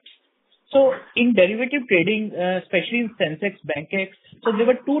products. So in derivative trading, especially in Sensex, BankX, so there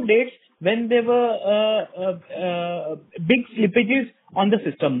were 2 dates when there were big slippages on the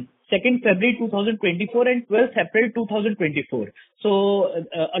system. 2nd February 2024 and 12th April 2024. So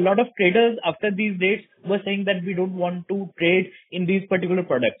a lot of traders after these dates were saying that we don't want to trade in these particular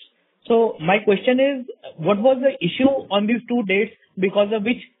products. So my question is, what was the issue on these 2 dates because of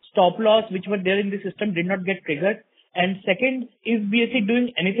which stop loss which were there in the system did not get triggered? And second, is BSE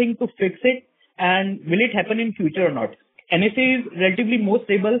doing anything to fix it, and will it happen in future or not? NSE is relatively more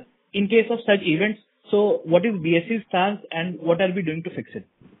stable in case of such events. So what is BSE's stance and what are we doing to fix it?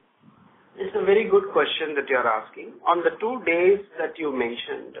 It's a very good question that you are asking. On the 2 days that you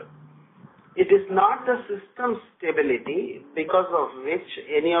mentioned, It is not the system stability because of which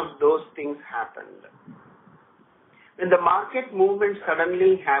any of those things happened. When the market movement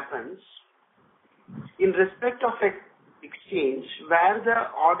suddenly happens, in respect of an exchange where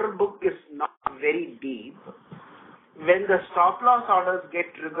the order book is not very deep, when the stop loss orders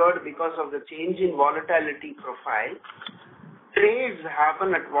get triggered because of the change in volatility profile, trades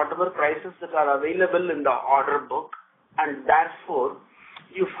happen at whatever prices that are available in the order book, and therefore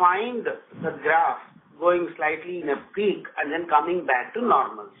you find the graph going slightly in a peak and then coming back to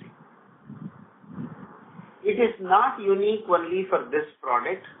normalcy. It is not unique only for this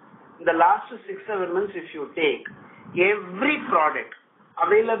product. In the last 6-7 months, if you take, every product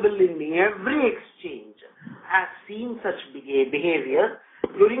available in every exchange has seen such behavior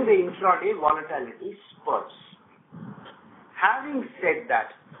during the intraday volatility spurts. Having said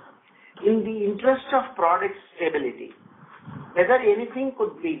that, in the interest of product stability, whether anything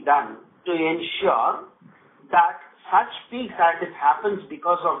could be done to ensure that such peaks as it happens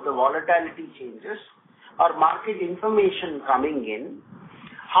because of the volatility changes or market information coming in,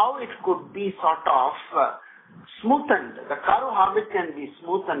 how it could be sort of smoothened. The curve, how it can be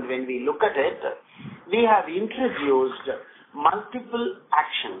smoothened when we look at it, we have introduced multiple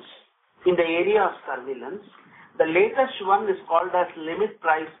actions in the area of surveillance. The latest one is called as limit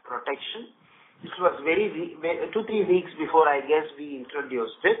price protection. This was 2-3 weeks before, I guess, we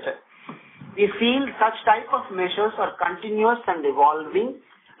introduced it. We feel such type of measures are continuous and evolving,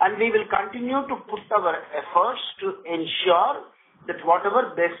 and we will continue to put our efforts to ensure that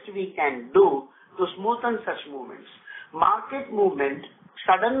whatever best we can do to smoothen such movements. Market movement,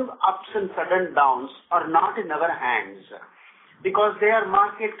 sudden ups and sudden downs are not in our hands because they are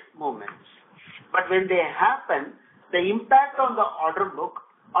market movements. But when they happen, the impact on the order book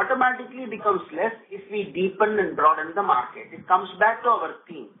automatically becomes less if we deepen and broaden the market. It comes back to our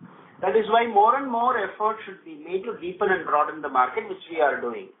theme. That is why more and more effort should be made to deepen and broaden the market, which we are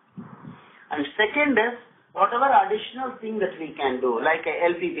doing. And second is, whatever additional thing that we can do, like a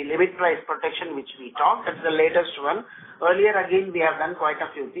LPP, limit price protection, which we talked, that's the latest one. Earlier, again, we have done quite a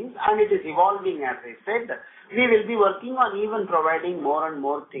few things, and it is evolving, as I said. We will be working on even providing more and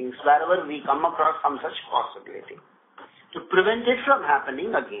more things wherever we come across some such possibility to prevent it from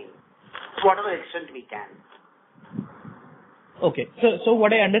happening again, to whatever extent we can. Okay. So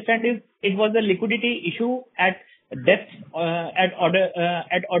what I understand is it was a liquidity issue at depth, at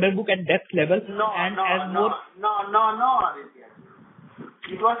order book at depth level. No, Aditya.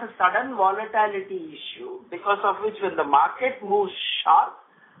 It was a sudden volatility issue because of which when the market moves sharp,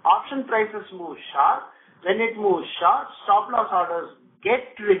 option prices move sharp. When it moves sharp, stop loss orders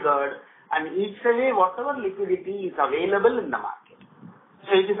get triggered and eats away whatever liquidity is available in the market.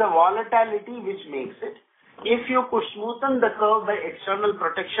 So it is a volatility which makes it. If you could smoothen the curve by external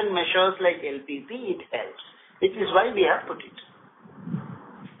protection measures like LPP, it helps. Which is why we have put it.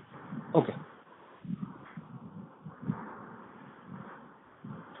 Okay.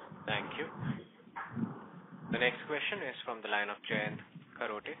 Thank you. The next question is from the line of Jayant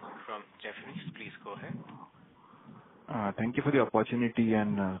Kharote from Jefferies. Please go ahead. Thank you for the opportunity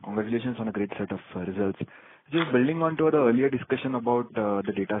and congratulations on a great set of results. Just building on to the earlier discussion about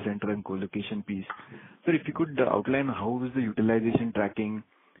the data center and co-location piece. So if you could outline how is the utilization tracking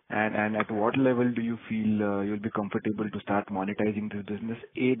and at what level do you feel you'll be comfortable to start monetizing this business?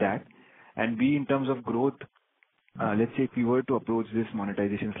 A, that, and B, in terms of growth, let's say if you were to approach this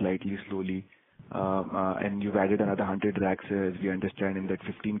monetization slightly slowly, and you've added another 100 racks, as we understand, in that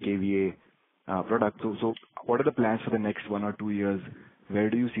 15 kVA product. So what are the plans for the next 1 or 2 years? Where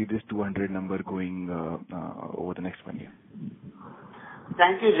do you see this 200 number going over the next 1 year?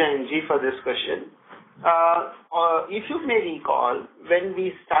 Thank you, Jayanji, for this question. If you may recall, when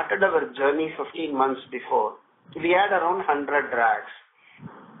we started our journey 15 months before, we had around 100 racks.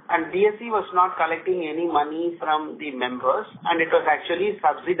 And BSE was not collecting any money from the members, and it was actually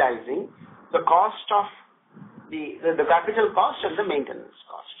subsidizing the cost of the capital cost and the maintenance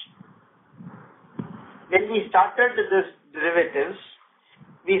cost. When we started this derivatives,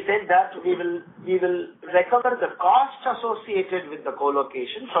 we said that we will recover the cost associated with the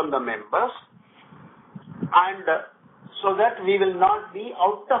co-location from the members, and so that we will not be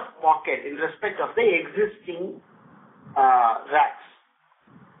out of pocket in respect of the existing racks.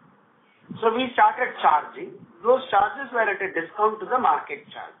 So we started charging. Those charges were at a discount to the market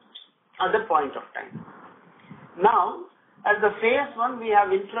charges at the point of time. Now, as the phase 1, we have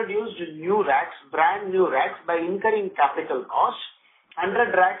introduced new racks, brand new racks, by incurring capital costs.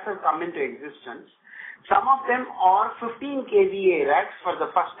 100 racks have come into existence. Some of them are 15 kVA racks for the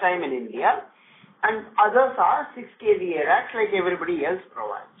first time in India, and others are 6 kVA racks like everybody else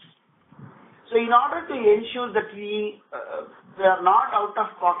provides. So in order to ensure that we are not out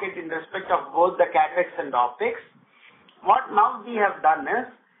of pocket in respect of both the capex and opex, what now we have done is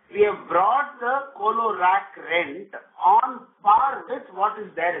we have brought the colo rack rent on par with what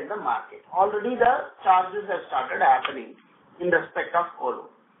is there in the market. Already the charges have started happening in respect of colo.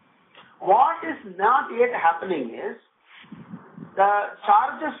 What is not yet happening is the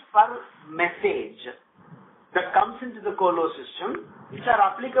charges per message that comes into the colo system, which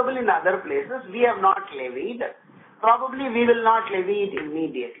are applicable in other places, we have not levied. Probably we will not levy it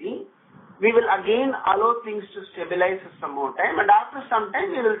immediately. We will again allow things to stabilize for some more time, and after some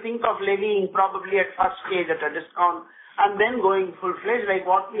time we will think of levying probably at first stage at a discount and then going full-fledged like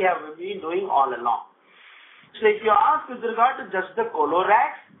what we have been doing all along. So if you ask with regard to just the colo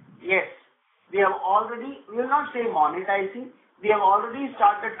racks, yes, we have already, we will not say monetizing, we have already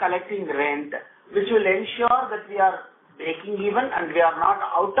started collecting rent, which will ensure that we are breaking even and we are not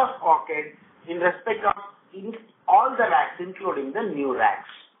out of pocket in respect of all the racks, including the new racks.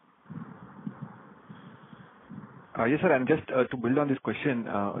 Yes, sir. And just to build on this question,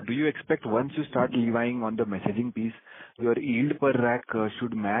 do you expect once you start levying on the messaging piece, your yield per rack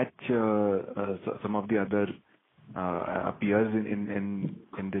should match some of the other peers in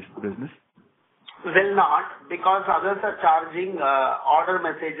this business? Will not, because others are charging order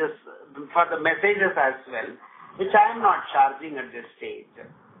messages for the messages as well, which I am not charging at this stage.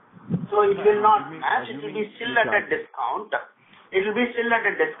 So it will not match. It will be still at a discount. It will be still at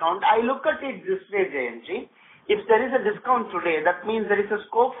a discount. I look at it this way, JNG. If there is a discount today, that means there is a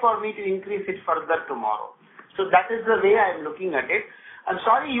scope for me to increase it further tomorrow. So that is the way I am looking at it. I'm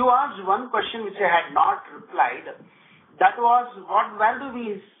sorry, you asked one question which I had not replied. That was, where do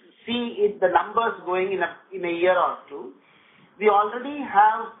we see it, the numbers going in a year or two? We already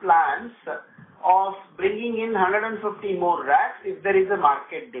have plans of bringing in 150 more racks if there is a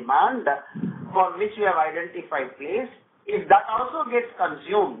market demand for which we have identified place. If that also gets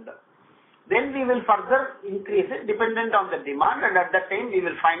consumed, then we will further increase it dependent on the demand, and at that time we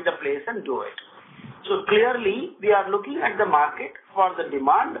will find the place and do it. So clearly we are looking at the market for the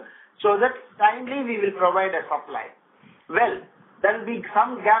demand so that timely we will provide a supply. Well, there will be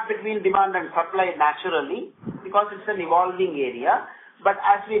some gap between demand and supply naturally because it's an evolving area. But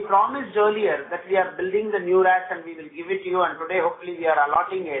as we promised earlier that we are building the new racks and we will give it to you, and today hopefully we are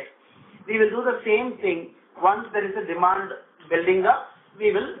allotting it, we will do the same thing. Once there is a demand building up, we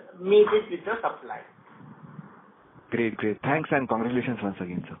will meet it with the supply. Great. Thanks and congratulations once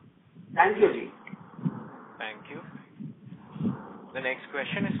again, sir. Thank you, Ji. Thank you. The next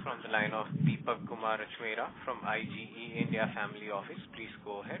question is from the line of Deepak Kumar Ajmera from IGE India Family Office. Please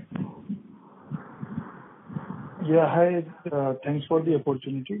go ahead. Yeah, hi. Thanks for the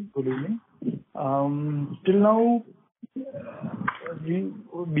opportunity. Good evening. Till now,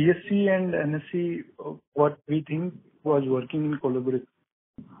 BSE and NSE, what we think was working in collaboration.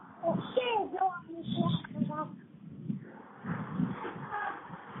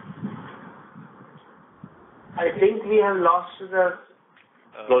 I think we have lost the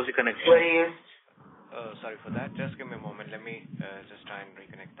connection. Sorry for that. Just give me a moment. Let me just try and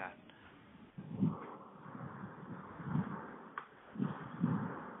reconnect that.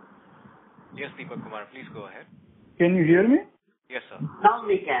 Yes, Deepak Kumar, please go ahead. Can you hear me? Yes, sir. Now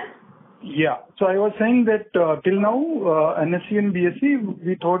we can. Yeah. So I was saying that till now, NSE and BSE,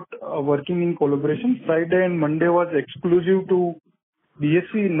 we thought working in collaboration. Friday and Monday was exclusive to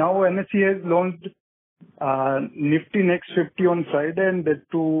BSE. Now NSE has launched Nifty Next 50 on Friday, and that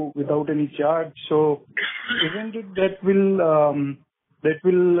too without any charge. So isn't it that will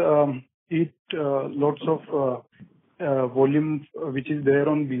eat lots of volume which is there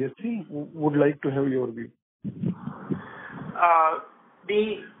on BSE? Would like to have your view.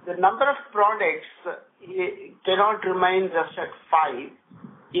 The number of products cannot remain just at 5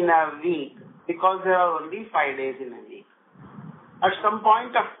 in a week because there are only 5 days in a week. At some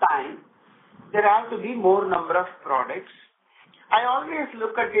point of time, there have to be more number of products. I always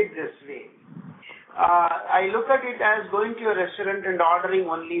look at it this way. I look at it as going to a restaurant and ordering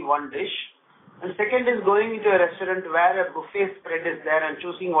only one dish. And second is going into a restaurant where a buffet spread is there and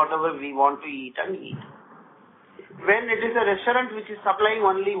choosing whatever we want to eat and eat. When it is a restaurant which is supplying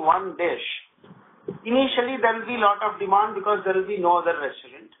only one dish, initially there will be a lot of demand because there will be no other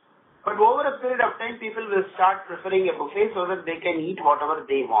restaurant. But over a period of time, people will start preferring a buffet so that they can eat whatever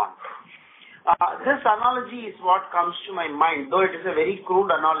they want. This analogy is what comes to my mind, though it is a very crude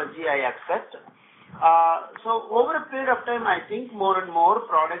analogy, I accept. So over a period of time, I think more and more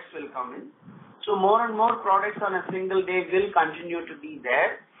products will come in. So more and more products on a single day will continue to be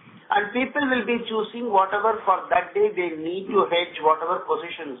there. And people will be choosing whatever for that day they need to hedge whatever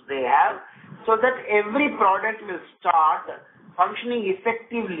positions they have so that every product will start functioning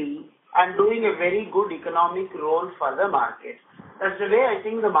effectively and doing a very good economic role for the market. That's the way I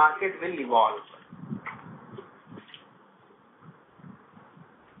think the market will evolve.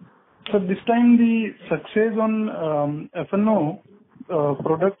 So this time the success on F&O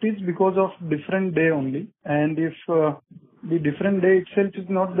product is because of different day only, and if the different day itself is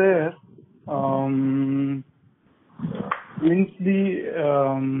not there, means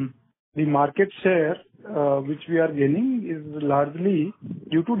the market share which we are gaining is largely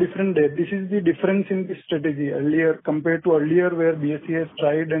due to different day. This is the difference in the strategy earlier compared to earlier where BSE has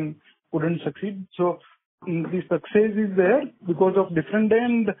tried and couldn't succeed. So the success is there because of different day,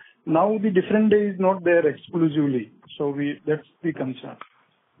 and now the different day is not there exclusively. So that's the concern.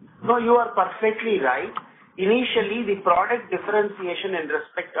 No, you are perfectly right. Initially, the product differentiation in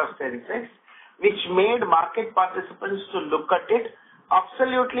respect of Sensex, which made market participants to look at it,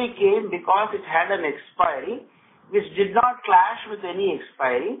 absolutely came because it had an expiry which did not clash with any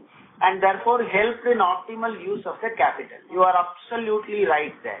expiry and therefore helped in optimal use of the capital. You are absolutely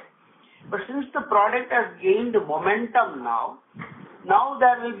right there. But since the product has gained momentum now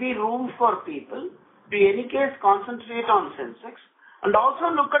there will be room for people to, in any case, concentrate on Sensex and also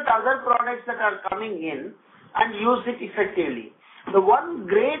look at other products that are coming in and use it effectively. The one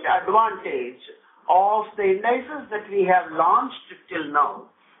great advantage of the indices that we have launched till now,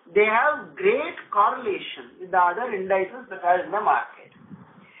 they have great correlation with the other indices that are in the market.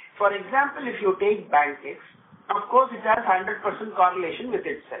 For example, if you take BankX, of course it has 100% correlation with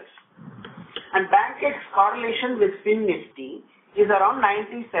itself. And BankX correlation with FinNifty is around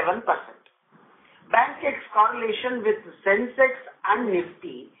 97%. BankX correlation with Sensex and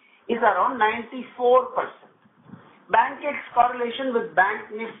Nifty is around 94%. BankX correlation with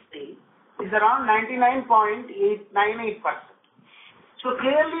Bank Nifty is around 99.98%. So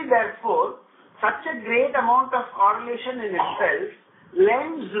clearly, therefore, such a great amount of correlation in itself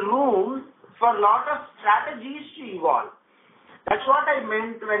lends room for a lot of strategies to evolve. That's what I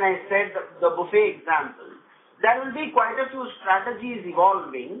meant when I said the buffet example. There will be quite a few strategies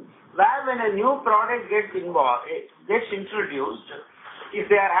evolving where when a new product gets introduced, if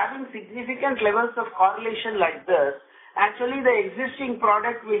they are having significant levels of correlation like this, actually the existing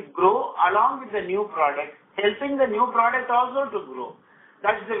product will grow along with the new product, helping the new product also to grow.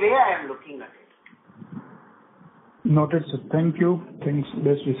 That's the way I am looking at it. Noted, sir. Thank you. Thanks.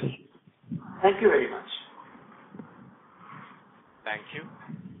 Best wishes. Thank you very much. Thank you.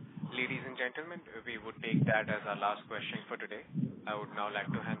 Ladies and gentlemen, we would take that as our last question for today. I would now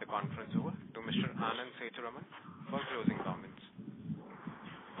like to hand the conference over to Mr. Anand Sethuraman for closing comments.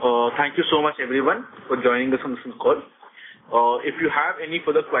 Thank you so much, everyone, for joining us on this call. If you have any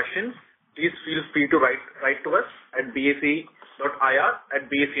further questions, please feel free to write to us at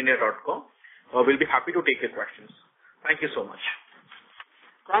bse.ir@bseindia.com. We'll be happy to take your questions. Thank you so much.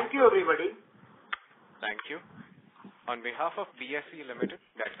 Thank you, everybody. Thank you. On behalf of BSE Limited,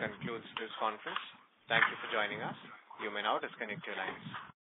 that concludes this conference. Thank you for joining us. You may now disconnect your lines.